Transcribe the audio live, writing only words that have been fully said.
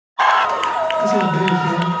That's what I'm doing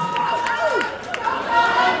for you.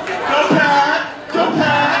 Go Pat! Go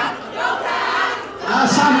Pat!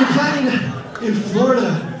 Last time we played in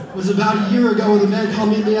Florida was about a year ago when the man called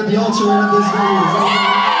me at the altar right at this venue.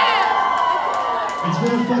 It's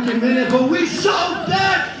been a fucking minute, but we so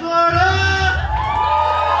back, Florida!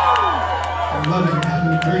 I love it, we're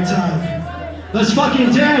having a great time. Let's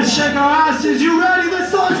fucking dance, shake our asses, you ready?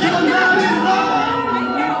 This song's coming out in love!